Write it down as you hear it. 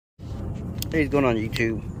Hey, what's going on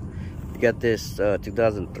YouTube? We got this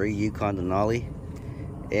 2003 Yukon Denali,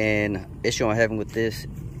 and issue I'm having with this,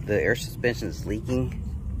 the air suspension is leaking.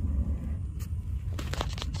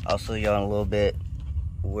 I'll show you on a little bit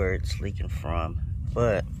where it's leaking from,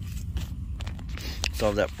 but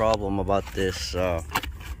solve that problem about this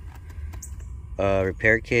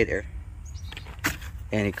repair kit,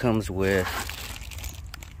 and it comes with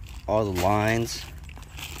all the lines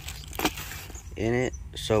in it.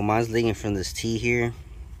 So mine's leaking from this T here,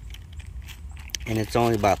 and it's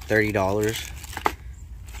only about $30,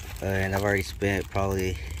 and I've already spent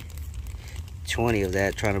probably 20 of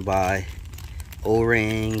that trying to buy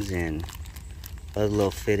O-rings and other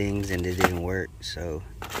little fittings, and it didn't work. So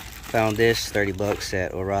found this 30 bucks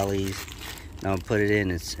at O'Reilly's. Now I'm gonna put it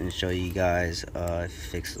in and show you guys if it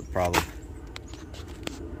fixes the problem.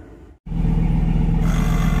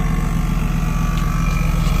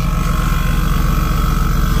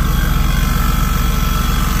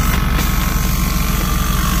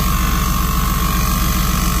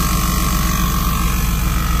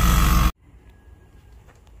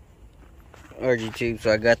 Alright YouTube,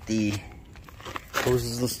 so I got the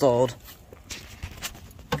hoses installed.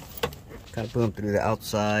 Kind of put them through the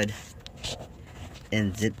outside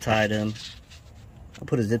and zip tied them. I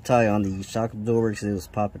put a zip tie on the shock absorber because it was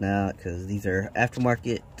popping out, because these are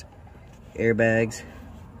aftermarket airbags.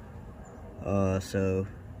 So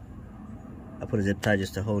I put a zip tie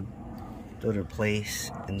just to hold it in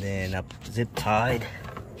place, and then I zip tied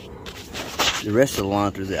the rest of the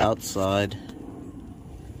line through the outside.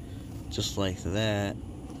 Just like that.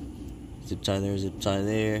 Zip tie there, zip tie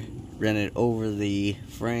there. Ran it over the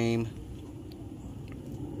frame.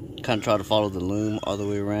 Kind of try to follow the loom all the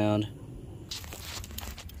way around.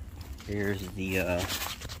 Here's the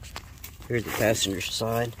passenger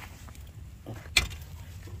side.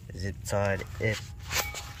 Zip tied it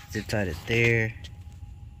there,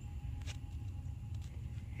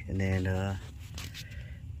 and then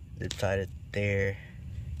zip tied it there.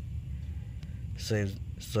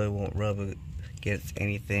 So it won't rub against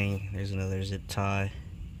anything. There's another zip tie.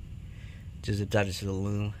 Just zip tied it to the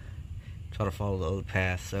loom. Try to follow the old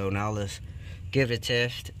path. So now let's give it a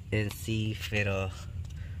test and see if it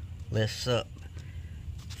lifts up.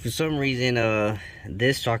 For some reason,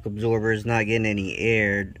 this shock absorber is not getting any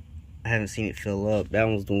air. I haven't seen it fill up. That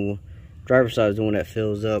one's the driver's side is the one that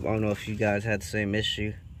fills up. I don't know if you guys had the same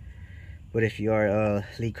issue, but if you are,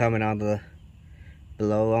 leave comment on the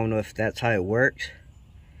below. I don't know if that's how it works.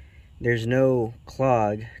 There's no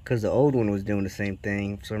clog because the old one was doing the same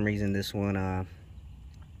thing. For some reason this one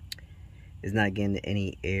is not getting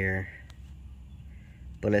any air.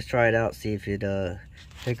 But let's try it out, see if it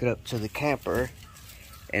take it up to the camper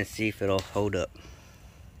and see if it'll hold up.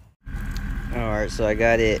 Alright, so I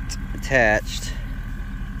got it attached.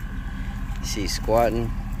 You see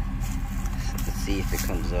squatting. Let's see if it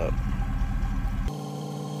comes up.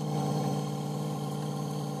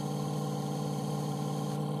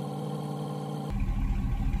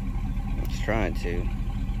 Trying to.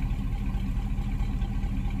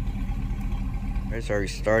 I just already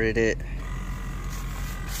started it.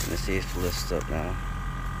 Let's see if it lifts up now.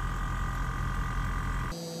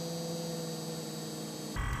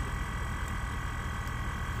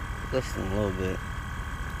 Lifting a little bit.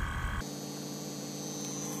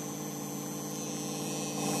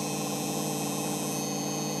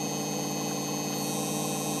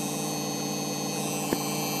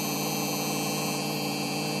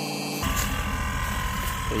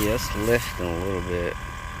 So yeah, it's lifting a little bit.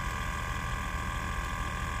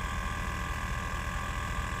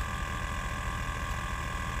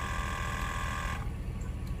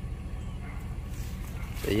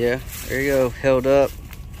 So yeah, there you go, held up.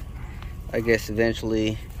 I guess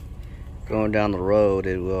eventually going down the road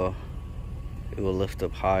it will lift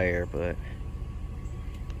up higher, but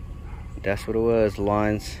that's what it was. The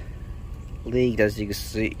lines leaked, as you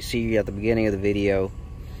can see at the beginning of the video.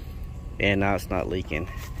 And now it's not leaking.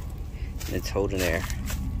 It's holding air.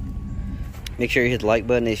 Make sure you hit the like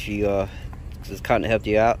button if you this content helped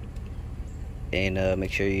you out, and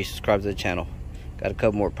make sure you subscribe to the channel. Got a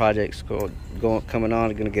couple more projects coming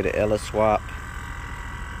on. I'm gonna get an LS swap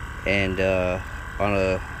and on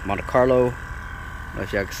a Monte Carlo. I don't know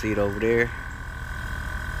if y'all can see it over there.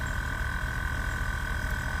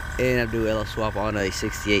 And I do LS swap on a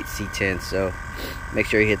 68 C10. So make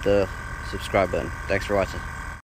sure you hit the subscribe button. Thanks for watching.